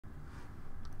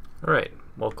Alright,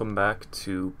 welcome back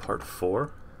to part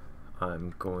 4.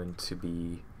 I'm going to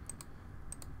be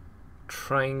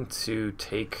trying to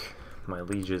take my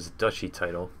liege's duchy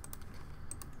title,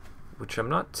 which I'm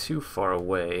not too far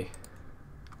away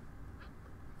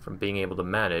from being able to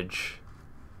manage.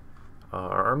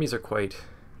 Our armies are quite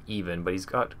even, but he's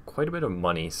got quite a bit of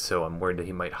money, so I'm worried that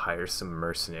he might hire some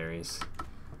mercenaries.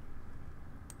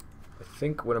 I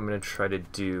think what I'm going to try to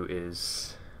do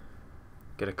is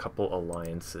get a couple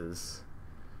alliances.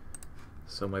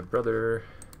 So my brother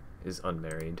is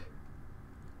unmarried.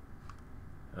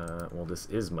 Well, this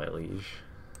is my liege.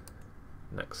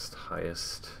 Next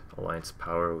highest alliance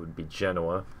power would be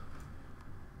Genoa.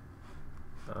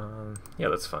 Yeah,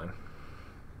 that's fine.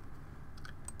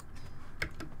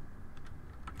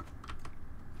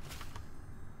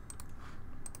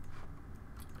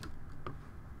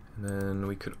 And then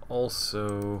we could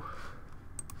also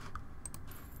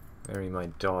marry my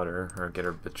daughter, or get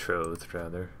her betrothed,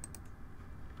 rather.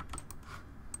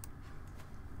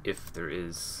 If there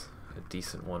is a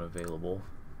decent one available.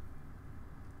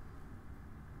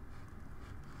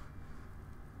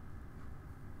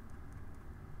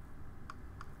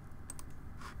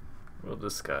 Well,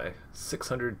 this guy,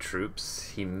 600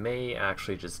 troops. He may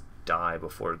actually just die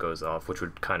before it goes off, which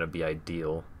would kind of be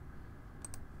ideal.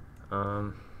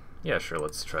 Yeah, sure,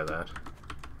 let's try that.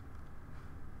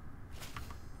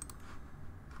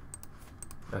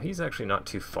 Now, he's actually not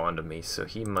too fond of me, so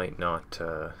he might not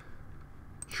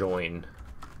join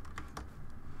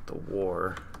the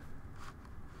war.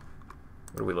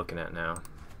 What are we looking at now?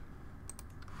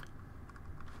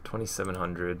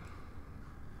 2,700.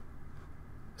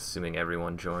 Assuming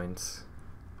everyone joins.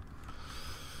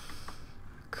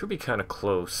 Could be kind of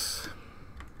close.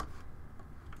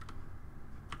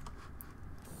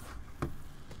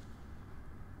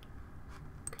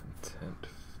 Content.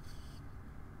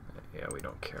 Yeah, we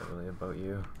don't care really about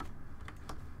you.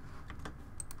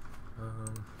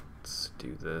 Let's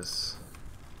do this.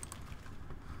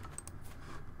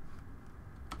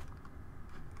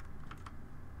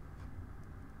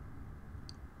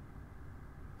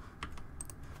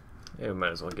 Yeah, we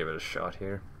might as well give it a shot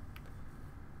here.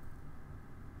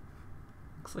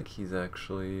 Looks like he's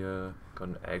actually got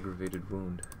an aggravated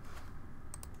wound.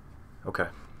 Okay.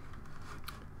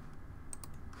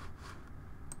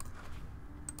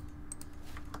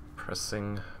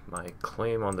 Pressing my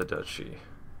claim on the duchy.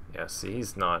 Yeah, see,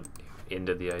 he's not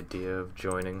into the idea of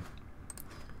joining.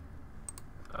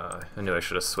 I knew I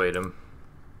should have swayed him.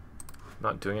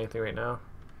 Not doing anything right now.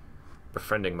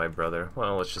 Befriending my brother.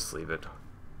 Well, let's just leave it.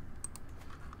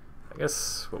 I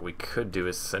guess what we could do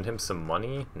is send him some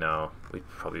money. No, we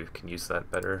probably can use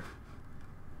that better.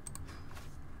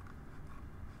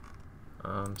 So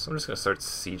I'm just going to start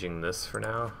sieging this for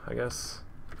now, I guess.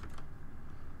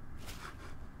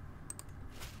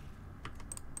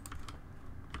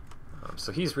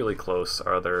 So he's really close.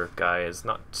 Our other guy is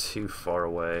not too far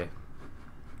away.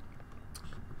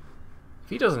 If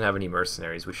he doesn't have any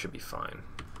mercenaries, we should be fine.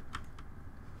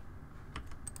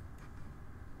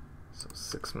 So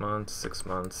 6 months, 6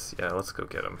 months. Yeah, let's go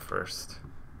get him first.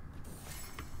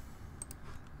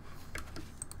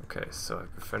 Okay, so I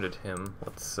befriended him.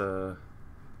 Let's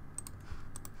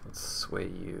sway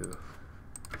you.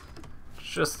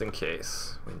 Just in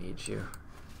case we need you.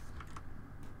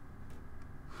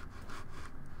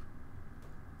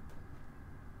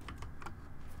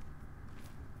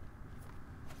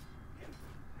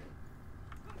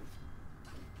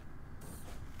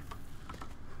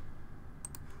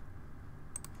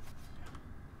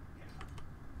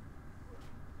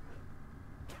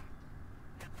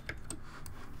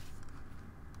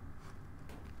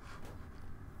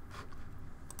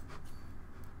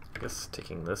 I guess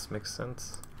taking this makes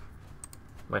sense.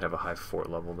 Might have a high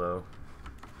fort level though.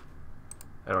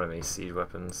 I don't have any siege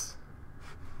weapons.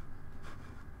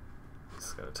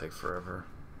 It's gonna take forever.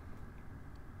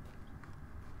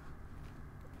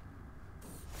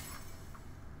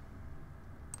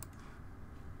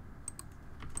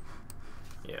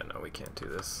 Yeah, no, we can't do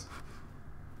this.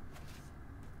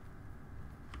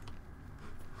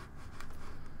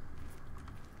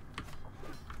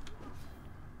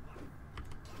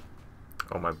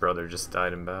 Oh, my brother just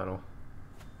died in battle.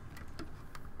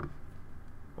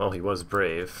 Well, he was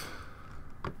brave.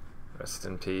 Rest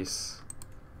in peace.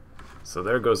 So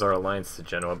there goes our alliance to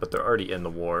Genoa, but they're already in the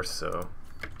war, so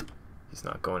he's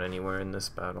not going anywhere in this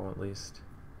battle, at least.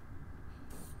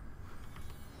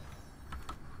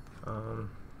 Yeah,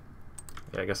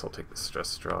 I guess I'll take the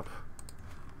stress drop.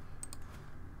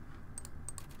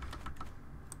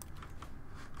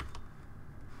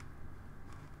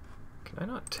 Can I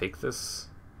not take this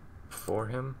for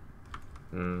him?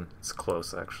 It's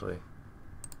close, actually.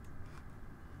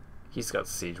 He's got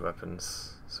siege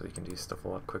weapons, so he can do stuff a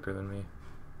lot quicker than me.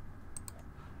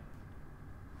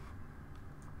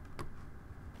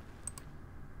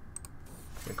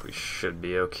 I think we should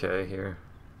be okay here.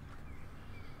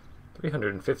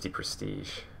 350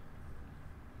 prestige.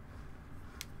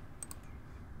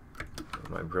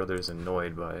 My brother's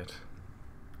annoyed by it.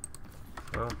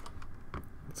 Well,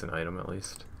 it's an item at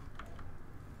least.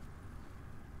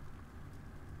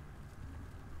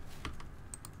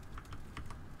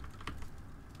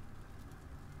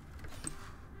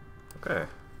 Okay.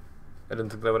 I didn't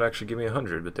think that would actually give me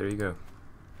 100, but there you go.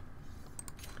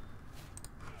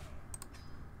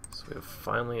 So we have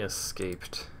finally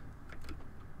escaped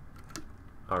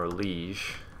our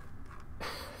liege.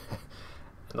 And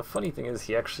the funny thing is,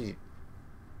 he actually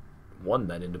won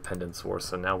that independence war,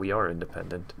 so now we are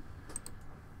independent.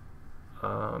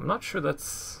 I'm not sure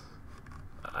that's...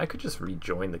 I could just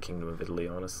rejoin the Kingdom of Italy,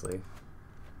 honestly.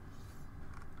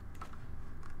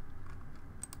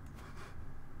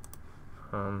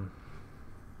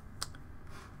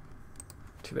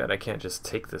 Too bad I can't just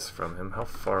take this from him. How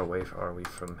far away are we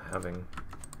from having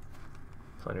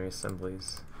plenary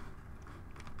assemblies?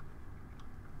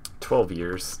 12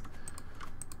 years.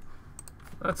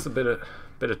 That's a bit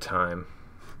of time.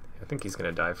 I think he's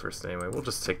gonna die first anyway. We'll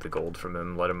just take the gold from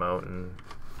him, let him out, and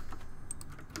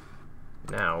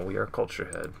now we are culture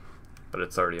head. But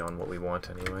it's already on what we want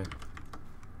anyway.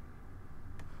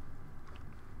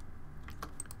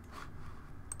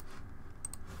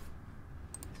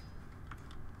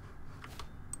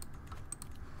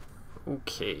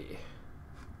 Okay.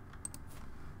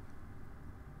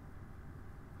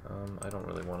 I don't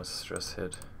really want to stress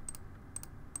hit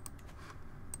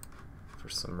for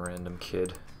some random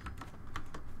kid.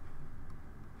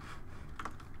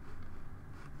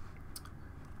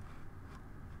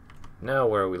 Now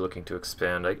where are we looking to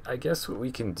expand? I guess what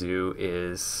we can do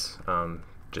is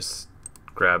just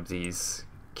grab these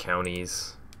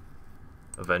counties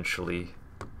eventually.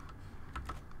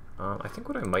 I think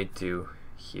what I might do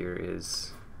here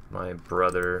is my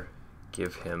brother,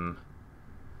 give him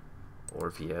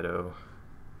Orvieto.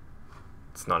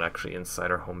 It's not actually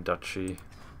inside our home duchy.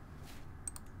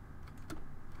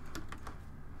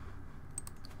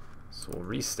 So we'll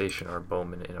restation our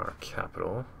bowmen in our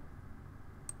capital.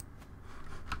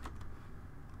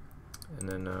 And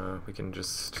then we can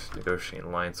just negotiate an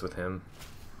alliance with him.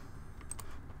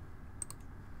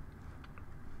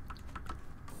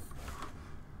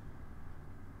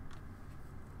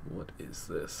 What is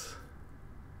this?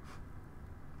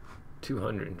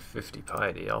 250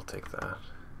 piety, I'll take that.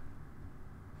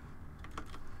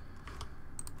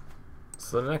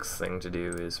 So the next thing to do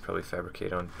is probably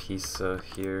fabricate on Pisa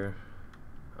here.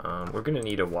 We're gonna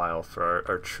need a while for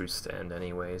our truce to end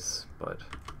anyways, but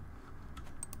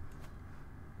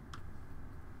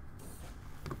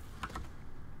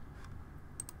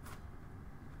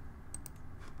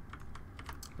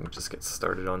we'll just get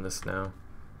started on this now.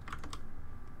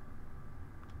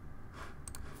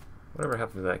 Whatever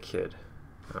happened to that kid?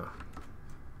 Oh,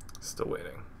 still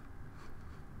waiting.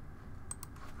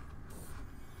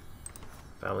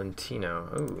 Valentino.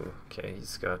 Oh, okay,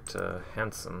 he's got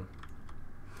handsome.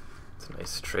 It's a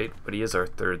nice trait, but he is our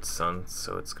third son,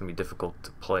 so it's going to be difficult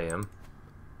to play him.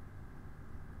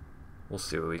 We'll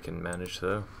see what we can manage,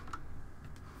 though.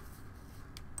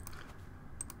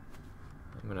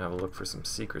 I'm going to have a look for some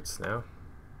secrets now.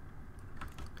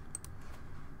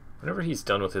 Whenever he's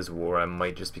done with his war, I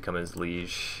might just become his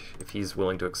liege. If he's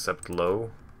willing to accept low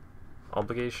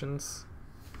obligations,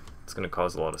 it's going to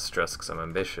cause a lot of stress because I'm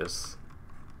ambitious.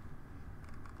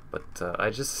 But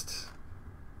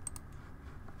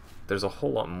there's a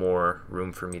whole lot more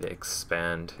room for me to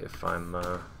expand if I'm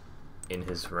in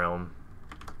his realm.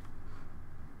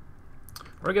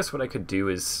 Or I guess what I could do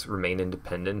is remain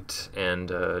independent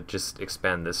and just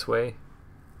expand this way.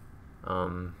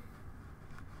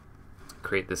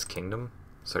 Create this kingdom,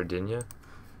 Sardinia.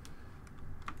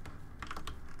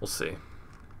 We'll see.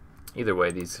 Either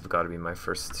way, these have got to be my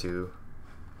first two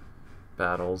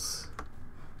battles.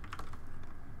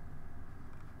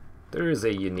 There is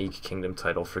a unique kingdom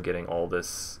title for getting all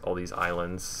these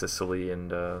islands, Sicily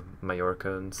and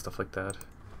Majorca and stuff like that.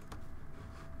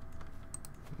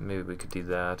 Maybe we could do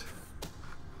that.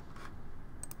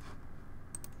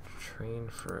 Train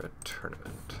for a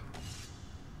tournament.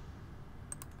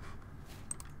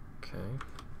 Okay.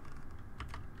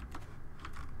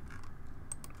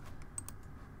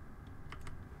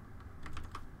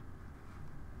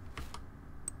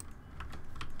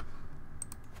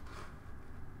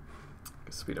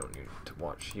 Guess we don't need to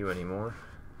watch you anymore.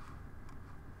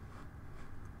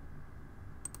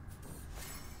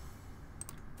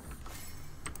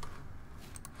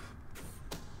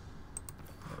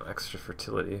 extra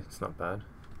fertility. It's not bad.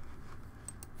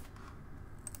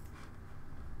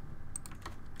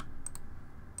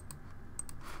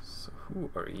 So who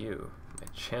are you? My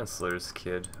Chancellor's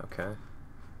kid. Okay.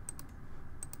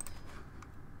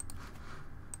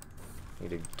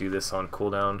 Need to do this on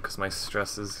cooldown because my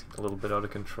stress is a little bit out of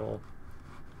control.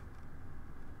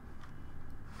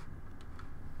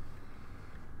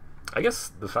 I guess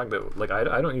the fact that, like,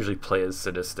 I don't usually play as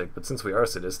sadistic, but since we are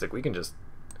sadistic, we can just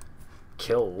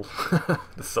kill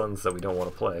the sons that we don't want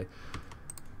to play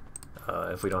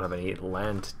if we don't have any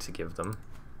land to give them.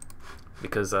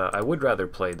 Because I would rather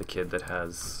play the kid that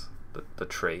has the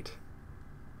trait.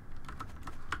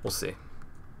 We'll see.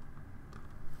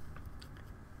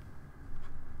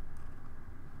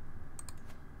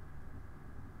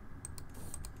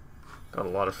 Got a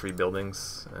lot of free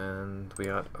buildings, and we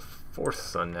got a fourth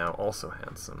son now, also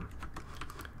handsome.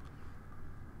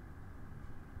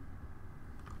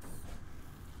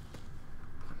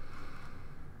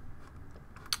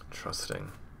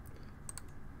 Trusting.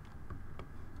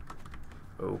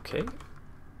 Okay.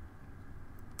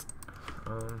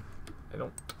 I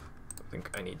don't think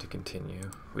I need to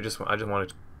continue. I just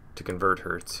wanted to convert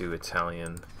her to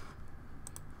Italian.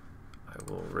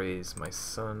 I will raise my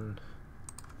son.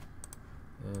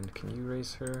 And can you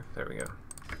raise her? There we go.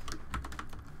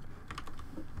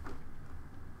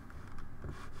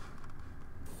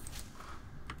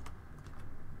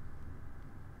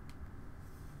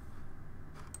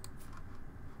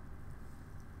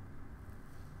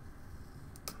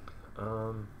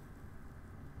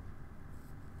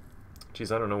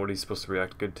 Geez, I don't know what he's supposed to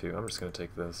react good to. I'm just gonna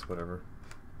take this, whatever.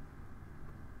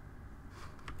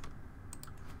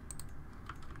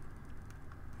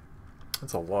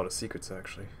 That's a lot of secrets,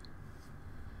 actually.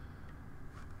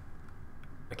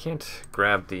 I can't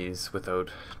grab these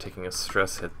without taking a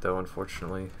stress hit, though,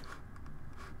 unfortunately.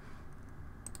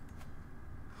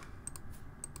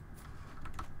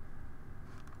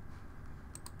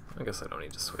 I guess I don't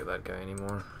need to sway that guy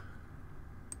anymore.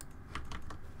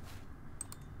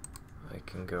 I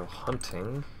can go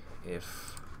hunting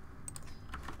if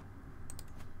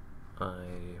I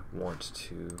want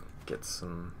to get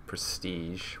some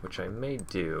prestige, which I may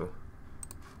do.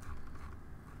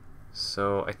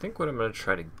 So I think what I'm going to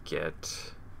try to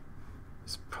get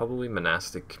is probably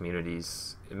monastic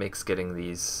communities. It makes getting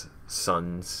these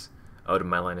sons out of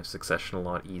my line of succession a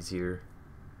lot easier.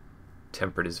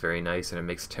 Temperate is very nice, and it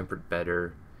makes temperate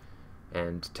better,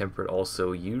 and temperate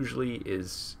also usually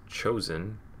is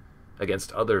chosen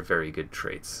against other very good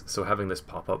traits. So having this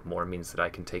pop up more means that I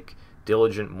can take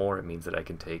diligent more, it means that I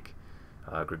can take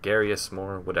gregarious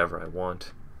more, whatever I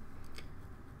want.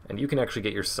 And you can actually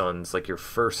get your sons, like your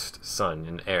first son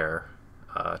and heir,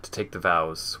 to take the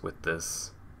vows with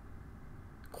this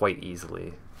quite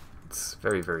easily. It's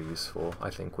very, very useful, I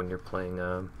think, when you're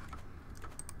playing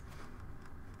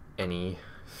any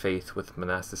faith with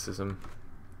monasticism.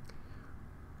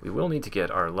 We will need to get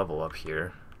our level up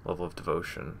here, level of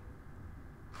devotion,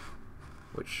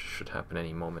 which should happen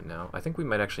any moment now. I think we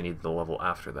might actually need the level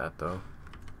after that, though.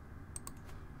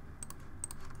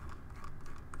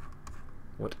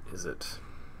 What is it?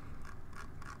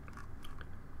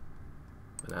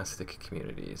 Monastic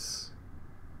communities.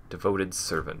 Devoted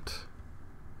servant.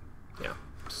 Yeah,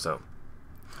 so.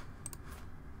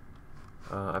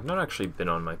 I've not actually been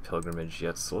on my pilgrimage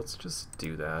yet, so let's just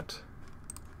do that.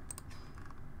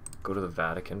 Go to the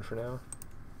Vatican for now.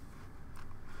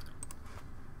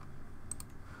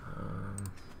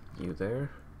 You there?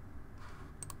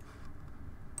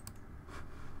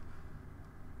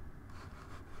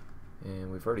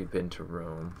 And we've already been to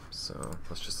Rome, so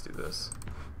let's just do this.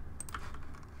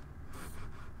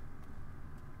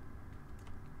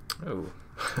 Oh.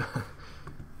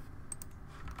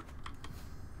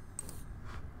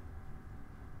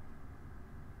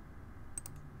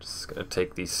 Just gonna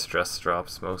take these stress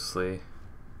drops mostly.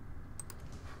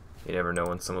 You never know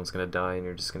when someone's gonna die and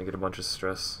you're just gonna get a bunch of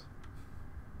stress.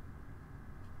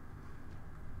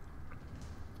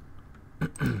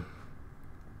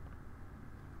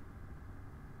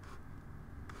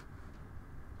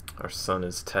 Our son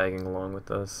is tagging along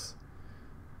with us.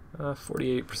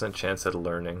 48% chance at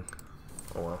learning.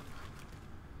 Oh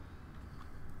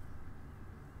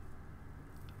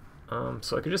well.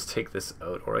 So I could just take this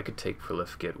out, or I could take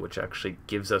Prolificate, which actually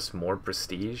gives us more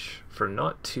prestige for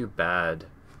not too bad.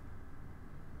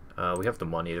 We have the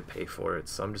money to pay for it,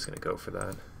 so I'm just gonna go for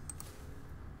that.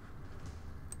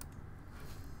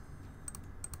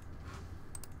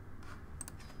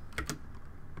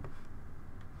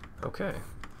 Okay.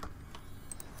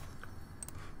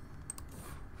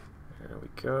 There we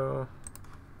go.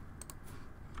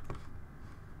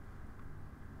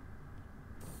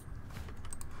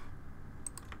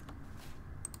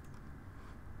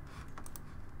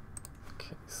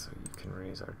 can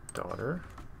raise our daughter.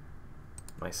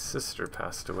 My sister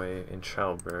passed away in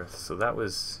childbirth, so that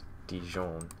was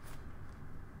Dijon.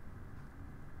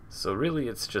 So really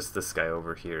it's just this guy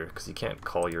over here, because you can't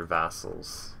call your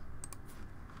vassals.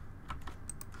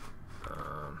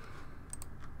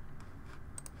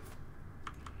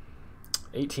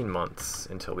 18 months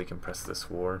until we can press this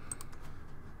war.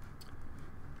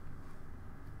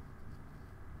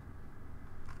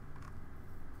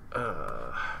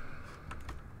 I'm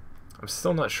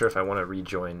still not sure if I want to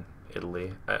rejoin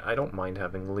Italy. I don't mind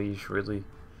having liege, really.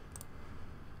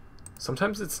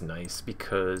 Sometimes it's nice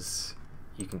because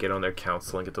you can get on their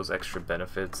council and get those extra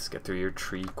benefits, get through your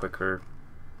tree quicker.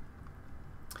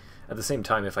 At the same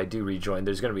time, if I do rejoin,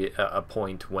 there's going to be a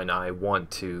point when I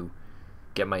want to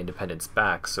get my independence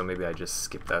back, so maybe I just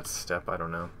skip that step, I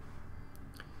don't know.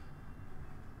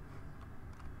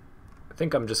 I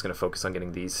think I'm just going to focus on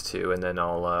getting these two, and then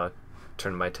I'll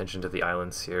turn my attention to the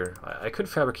islands here. I could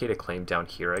fabricate a claim down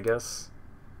here, I guess.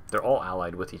 They're all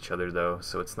allied with each other, though,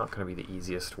 so it's not going to be the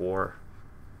easiest war.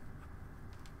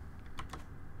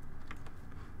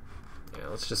 Yeah,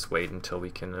 let's just wait until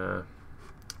we can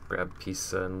grab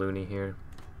Pisa and Luni here.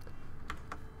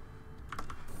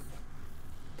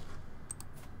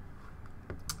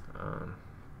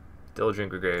 Diligent,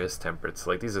 Gregarious, Temperate. So,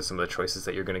 like, these are some of the choices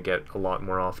that you're going to get a lot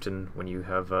more often when you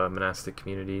have monastic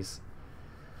communities.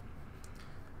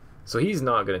 So he's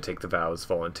not going to take the vows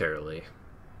voluntarily,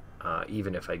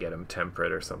 even if I get him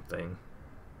Temperate or something.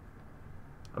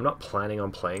 I'm not planning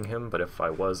on playing him, but if I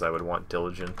was, I would want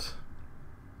Diligent.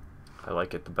 I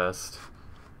like it the best.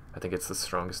 I think it's the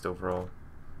strongest overall.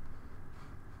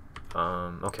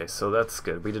 Okay, so that's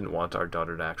good. We didn't want our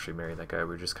daughter to actually marry that guy. We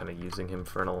were just kind of using him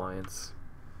for an alliance.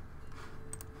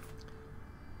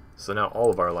 So now all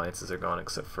of our alliances are gone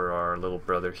except for our little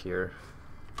brother here.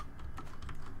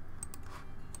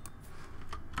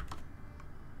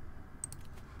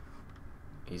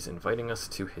 He's inviting us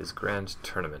to his grand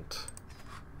tournament.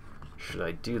 Should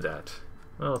I do that?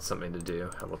 Well, it's something to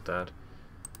do. How about that?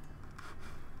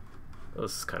 Oh,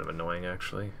 this is kind of annoying,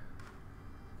 actually.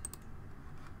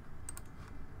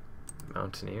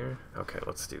 Mountaineer? Okay,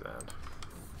 let's do that.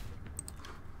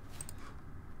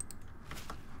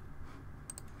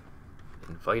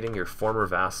 Inviting your former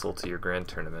vassal to your grand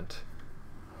tournament.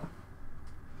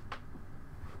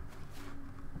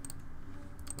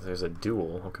 There's a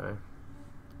duel, okay.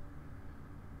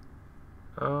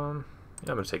 Yeah,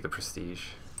 I'm gonna take the prestige.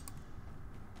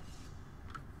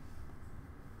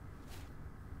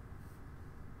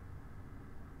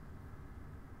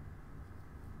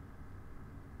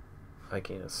 I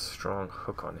gain a strong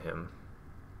hook on him.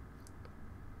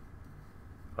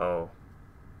 Oh,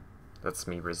 that's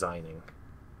me resigning.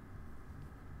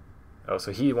 Oh,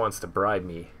 so he wants to bribe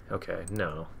me. Okay,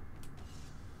 no.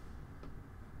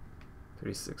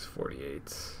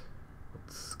 3648.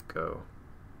 Let's go.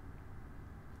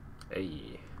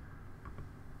 Hey.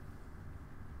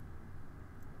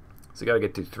 So you gotta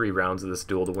get through 3 rounds of this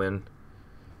duel to win.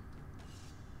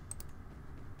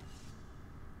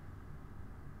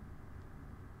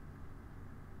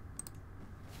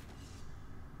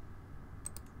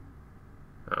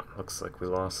 Oh, looks like we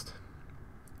lost.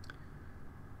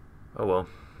 Oh well.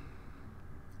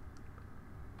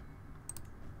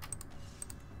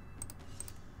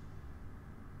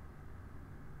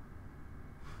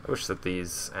 I wish that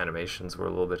these animations were a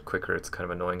little bit quicker. It's kind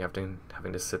of annoying having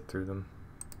to sit through them.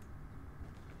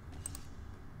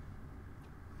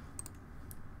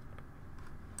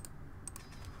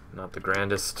 Not the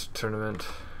grandest tournament.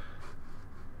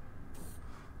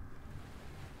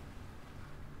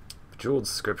 Bejeweled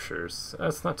Scriptures.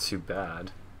 That's not too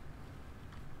bad.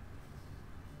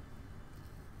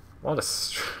 I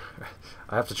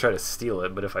have to try to steal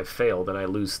it, but if I fail, then I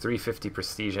lose 350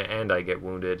 prestige and I get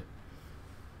wounded.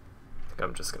 I think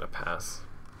I'm just gonna pass.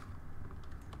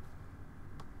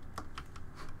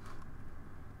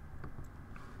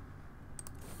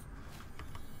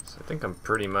 So I think I'm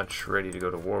pretty much ready to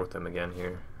go to war with them again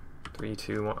here. 3,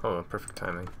 2, 1. Oh, perfect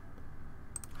timing.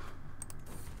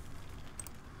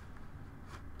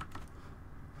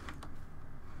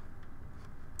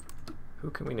 Who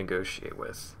can we negotiate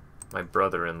with? My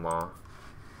brother-in-law.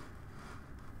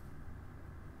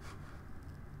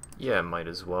 Yeah, might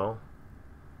as well.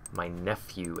 My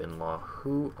nephew-in-law.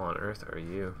 Who on earth are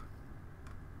you?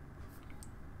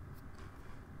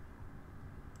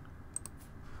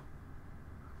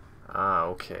 Ah,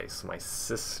 okay. So my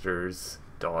sister's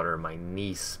daughter, my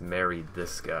niece, married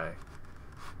this guy.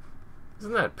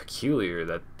 Isn't that peculiar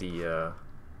that the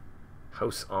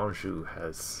House Anjou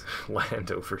has land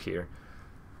over here?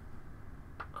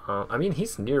 I mean,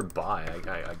 he's nearby.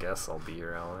 I guess I'll be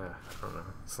your ally. I don't know.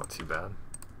 It's not too bad.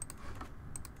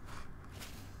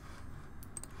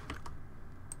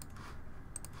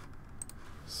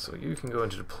 So you can go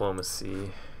into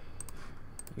diplomacy.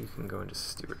 You can go into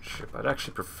stewardship. I'd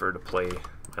actually prefer to play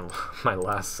my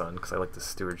last son because I like the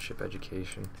stewardship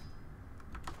education.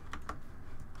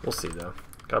 We'll see though.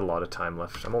 Got a lot of time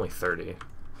left. I'm only 30.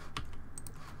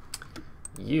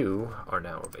 You are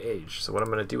now of age. So what I'm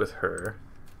going to do with her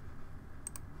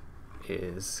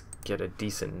is get a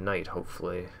decent knight,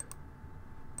 hopefully,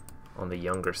 on the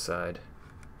younger side.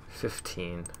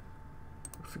 15.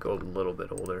 If we go a little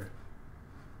bit older.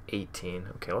 18.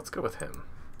 Okay, let's go with him.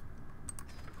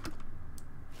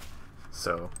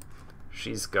 So,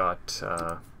 she's got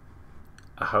a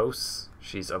house.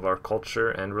 She's of our culture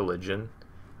and religion.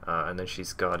 And then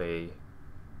she's got a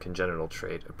congenital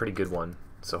trait, a pretty good one.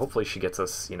 So hopefully she gets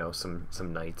us, you know, some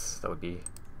knights. That would be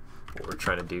what we're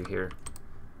trying to do here.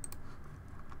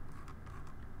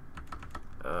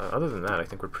 Other than that, I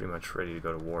think we're pretty much ready to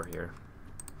go to war here.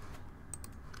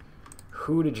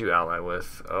 Who did you ally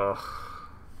with? Ugh.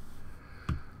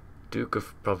 Duke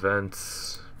of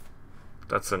Provence.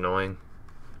 That's annoying.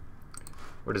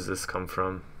 Where does this come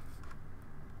from?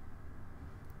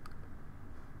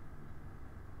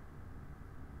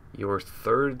 Your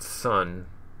third son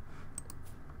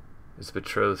is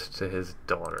betrothed to his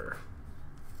daughter.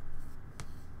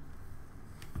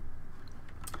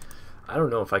 I don't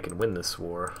know if I can win this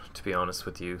war, to be honest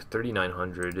with you.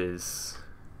 3,900 is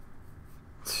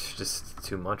just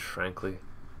too much, frankly.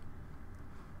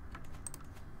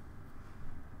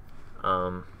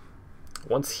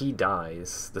 Once he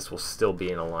dies, this will still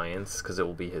be an alliance, because it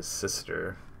will be his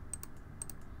sister.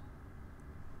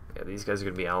 Yeah, these guys are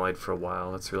going to be allied for a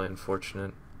while. That's really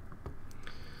unfortunate.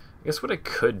 I guess what I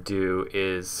could do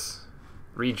is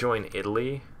rejoin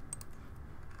Italy,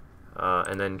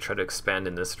 and then try to expand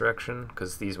in this direction,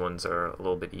 because these ones are a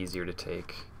little bit easier to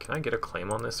take. Can I get a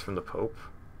claim on this from the Pope?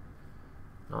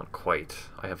 Not quite.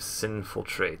 I have sinful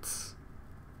traits.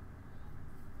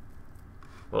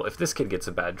 Well, if this kid gets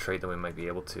a bad trait, then we might be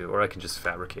able to, or I can just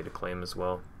fabricate a claim as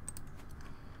well.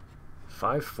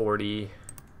 540,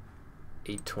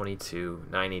 822,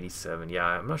 987. Yeah,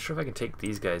 I'm not sure if I can take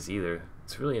these guys either.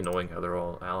 It's really annoying how they're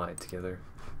all allied together.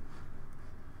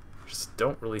 Just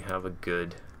don't really have a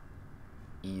good,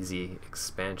 easy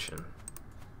expansion.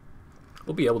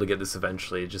 We'll be able to get this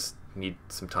eventually, just need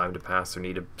some time to pass or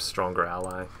need a stronger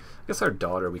ally. I guess our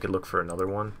daughter, we could look for another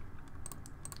one.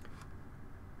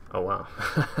 Oh wow.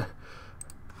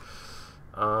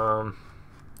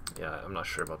 Yeah, I'm not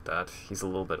sure about that. He's a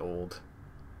little bit old.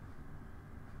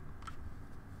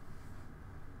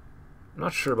 I'm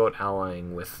not sure about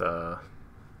allying with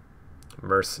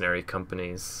mercenary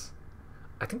companies.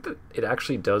 I think that it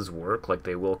actually does work, like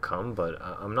they will come, but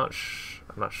I'm not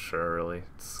sure really.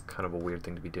 It's kind of a weird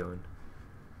thing to be doing.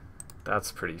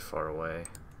 That's pretty far away.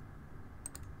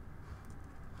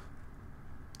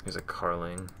 Here's a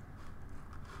Carling.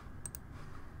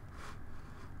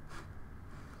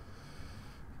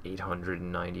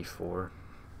 $894.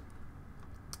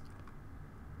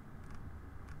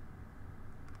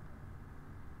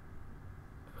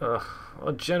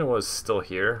 Well, Genoa's still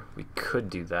here. We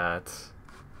could do that,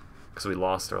 because we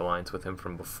lost our alliance with him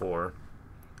from before.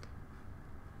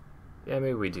 Yeah,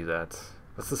 maybe we do that.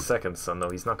 That's the second son,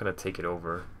 though. He's not going to take it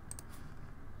over.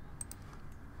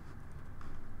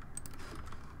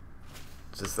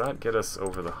 Does that get us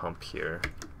over the hump here,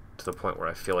 to the point where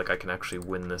I feel like I can actually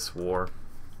win this war?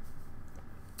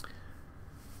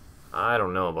 I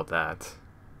don't know about that.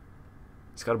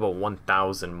 He's got about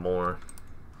 1,000 more.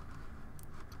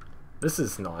 This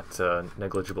is not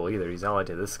negligible either. He's allied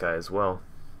to this guy as well.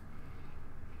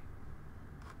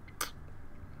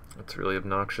 That's really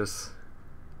obnoxious.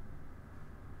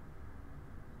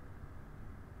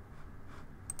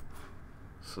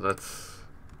 So that's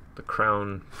the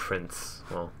crown prince.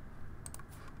 Well,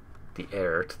 the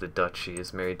heir to the duchy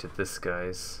is married to this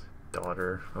guy's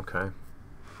daughter. Okay.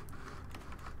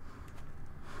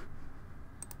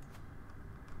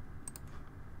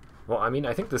 Well, I mean,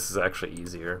 I think this is actually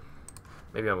easier.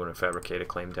 Maybe I'm going to fabricate a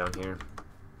claim down here.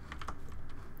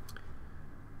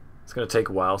 It's going to take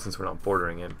a while since we're not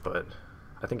bordering it, but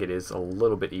I think it is a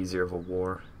little bit easier of a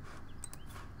war.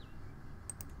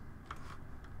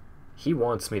 He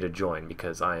wants me to join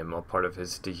because I am a part of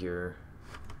his de jure.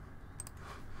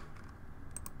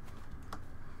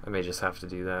 I may just have to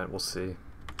do that. We'll see.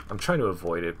 I'm trying to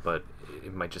avoid it, but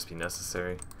it might just be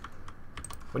necessary.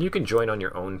 When you can join on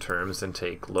your own terms and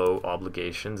take low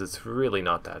obligations, it's really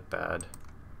not that bad.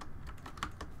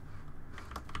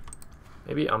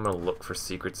 Maybe I'm gonna look for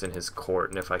secrets in his court,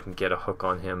 and if I can get a hook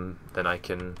on him, then I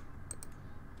can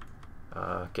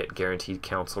get guaranteed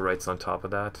council rights on top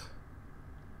of that.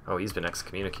 Oh, he's been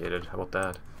excommunicated. How about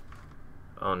that?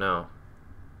 Oh no.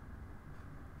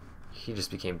 He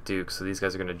just became duke, so these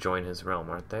guys are gonna join his realm,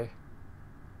 aren't they?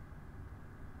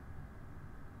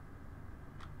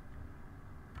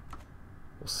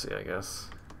 We'll see, I guess.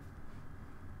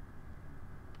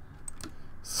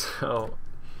 So,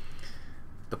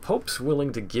 the Pope's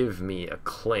willing to give me a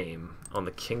claim on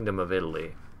the Kingdom of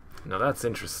Italy. Now that's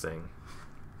interesting.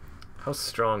 How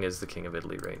strong is the King of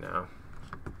Italy right now?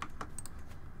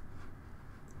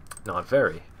 Not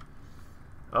very.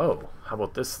 Oh, how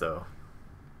about this though?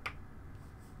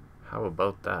 How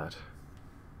about that?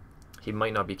 He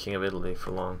might not be King of Italy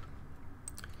for long.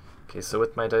 Okay, so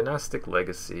with my dynastic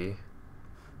legacy,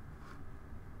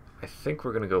 I think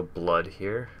we're gonna go blood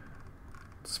here.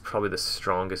 It's probably the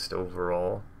strongest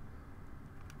overall.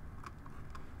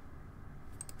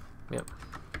 Yep.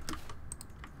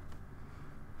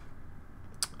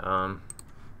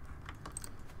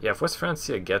 Yeah, if West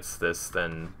Francia gets this,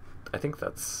 then I think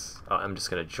that's... I'm just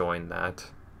gonna join that.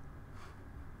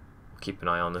 Keep an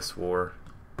eye on this war.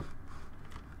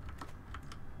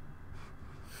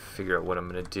 Figure out what I'm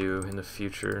gonna do in the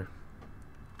future.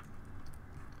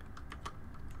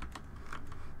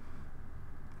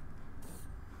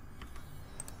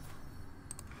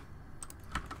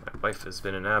 My wife has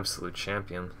been an absolute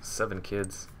champion. 7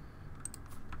 kids.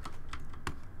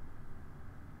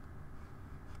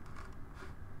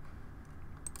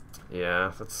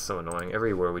 Yeah, that's so annoying.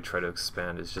 Everywhere we try to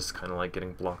expand is just kind of like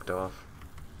getting blocked off.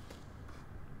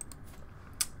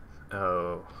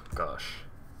 Oh, gosh.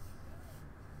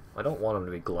 I don't want him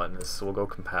to be gluttonous, so we'll go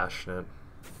compassionate.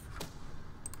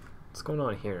 What's going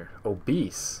on here?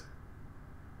 Obese?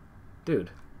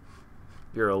 Dude,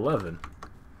 you're 11.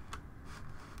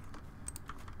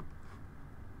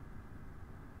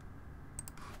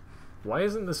 Why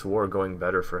isn't this war going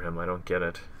better for him? I don't get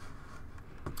it.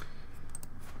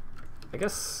 I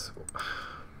guess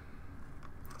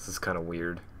this is kind of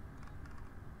weird.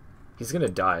 He's gonna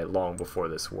die long before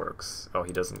this works. Oh,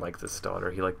 he doesn't like this daughter.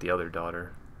 He liked the other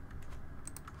daughter.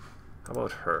 How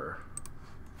about her?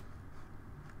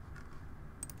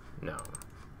 No.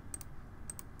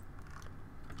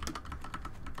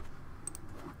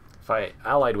 If I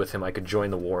allied with him, I could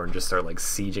join the war and just start like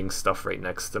sieging stuff right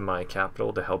next to my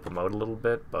capital to help him out a little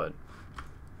bit, but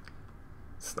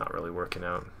it's not really working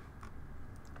out.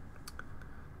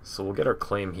 So we'll get our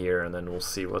claim here, and then we'll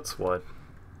see what's what.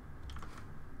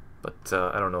 But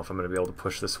I don't know if I'm going to be able to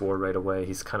push this war right away.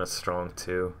 He's kind of strong,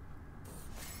 too.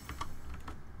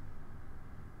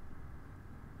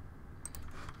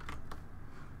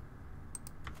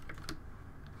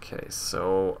 Okay,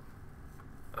 so...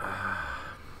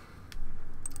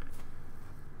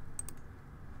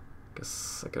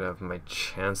 guess I could have my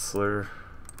Chancellor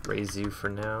raise you for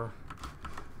now.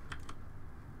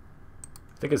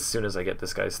 I think as soon as I get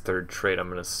this guy's 3rd trait, I'm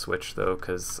going to switch, though,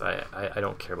 because I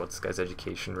don't care about this guy's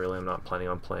education, really. I'm not planning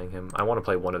on playing him. I want to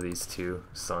play one of these 2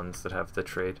 sons that have the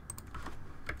trait.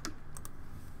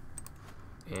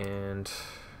 And,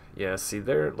 yeah, see,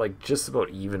 they're, like, just about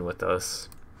even with us.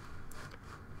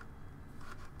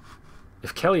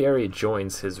 If Cagliari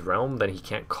joins his realm, then he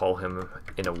can't call him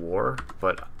in a war,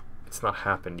 but it's not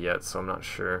happened yet, so I'm not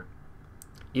sure.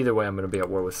 Either way, I'm going to be at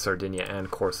war with Sardinia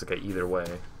and Corsica either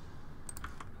way.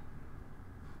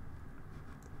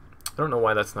 I don't know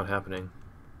why that's not happening.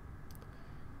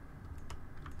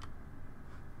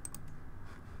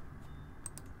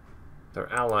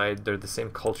 They're allied, they're the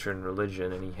same culture and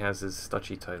religion, and he has his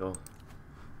duchy title.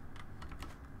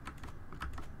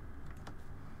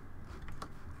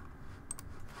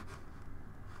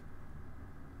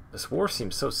 This war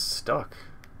seems so stuck.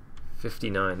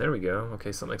 59, there we go.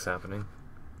 Okay, something's happening.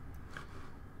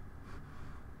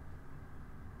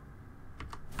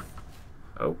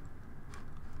 Oh.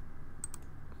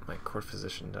 My court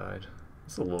physician died.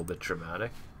 That's a little bit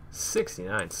dramatic.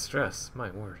 69 stress, my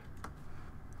word.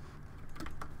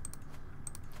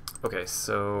 Okay,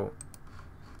 so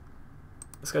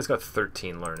this guy's got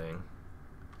 13 learning.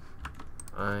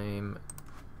 I'm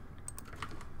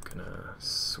gonna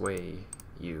sway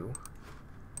you.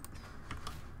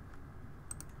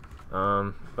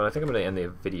 But I think I'm gonna end the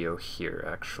video here,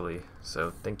 actually.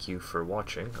 So thank you for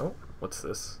watching. Oh, what's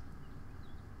this?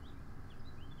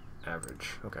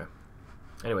 Average. Okay.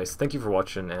 Anyways, thank you for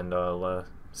watching, and I'll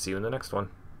see you in the next one.